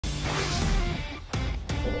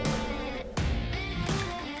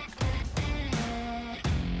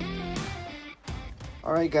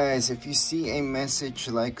Alright guys, if you see a message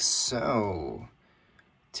like so,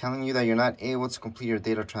 telling you that you're not able to complete your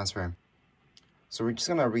data transfer. So we're just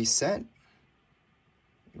gonna reset,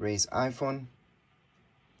 erase iPhone,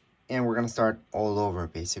 and we're gonna start all over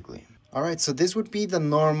basically. Alright, so this would be the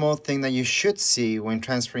normal thing that you should see when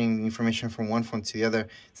transferring information from one phone to the other.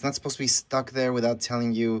 It's not supposed to be stuck there without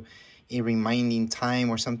telling you a reminding time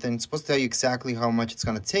or something. It's supposed to tell you exactly how much it's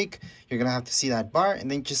gonna take. You're gonna have to see that bar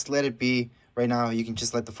and then just let it be. Right now, you can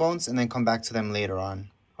just let the phones and then come back to them later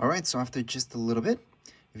on. Alright, so after just a little bit,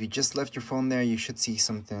 if you just left your phone there, you should see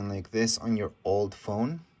something like this on your old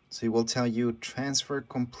phone. So it will tell you transfer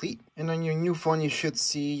complete. And on your new phone, you should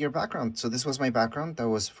see your background. So this was my background that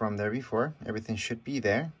was from there before. Everything should be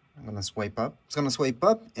there. I'm gonna swipe up. It's gonna swipe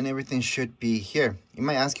up and everything should be here. It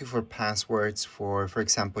might ask you for passwords for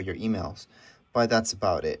example, your emails, but that's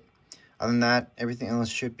about it. Other than that, everything else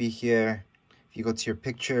should be here. If you go to your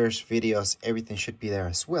pictures, videos, everything should be there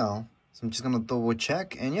as well. So I'm just gonna double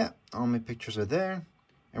check and yeah, all my pictures are there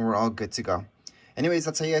and we're all good to go. Anyways,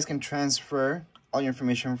 that's how you guys can transfer all your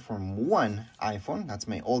information from one iPhone, that's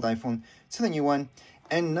my old iPhone, to the new one.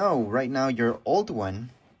 And no, right now your old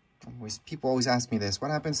one, people always ask me this, what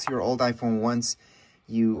happens to your old iPhone once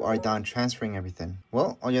you are done transferring everything?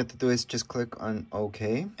 Well, all you have to do is just click on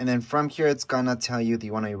OK. And then from here, it's gonna tell you, do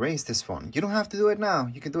you want to erase this phone? You don't have to do it now.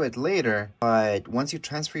 You can do it later. But once you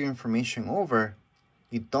transfer your information over,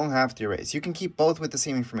 you don't have to erase. You can keep both with the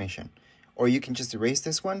same information. Or you can just erase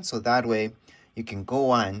this one. So that way you can go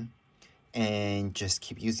on and just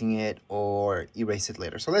keep using it or erase it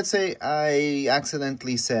later. So let's say I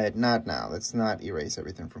accidentally said, not now. Let's not erase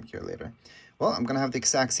everything from here later. Well, I'm gonna have the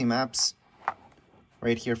exact same apps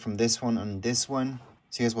right here from this one on this one.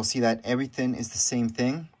 So you guys will see that everything is the same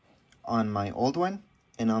thing on my old one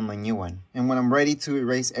and on my new one. And when I'm ready to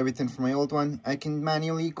erase everything from my old one, I can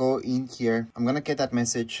manually go in here. I'm gonna get that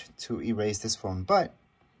message to erase this phone, but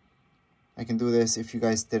I can do this if you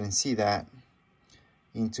guys didn't see that,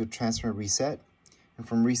 into transfer reset. And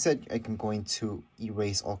from reset, I can go into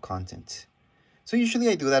erase all content. So usually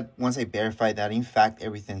I do that once I verify that in fact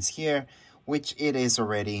everything's here, which it is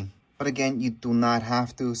already. But again, you do not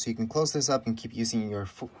have to, so you can close this up and keep using your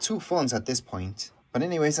two phones at this point. But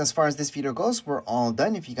anyways, as far as this video goes, we're all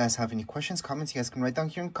done. If you guys have any questions, comments, you guys can write down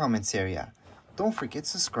here in the comments area. Don't forget to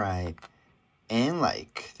subscribe and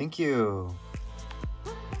like. Thank you.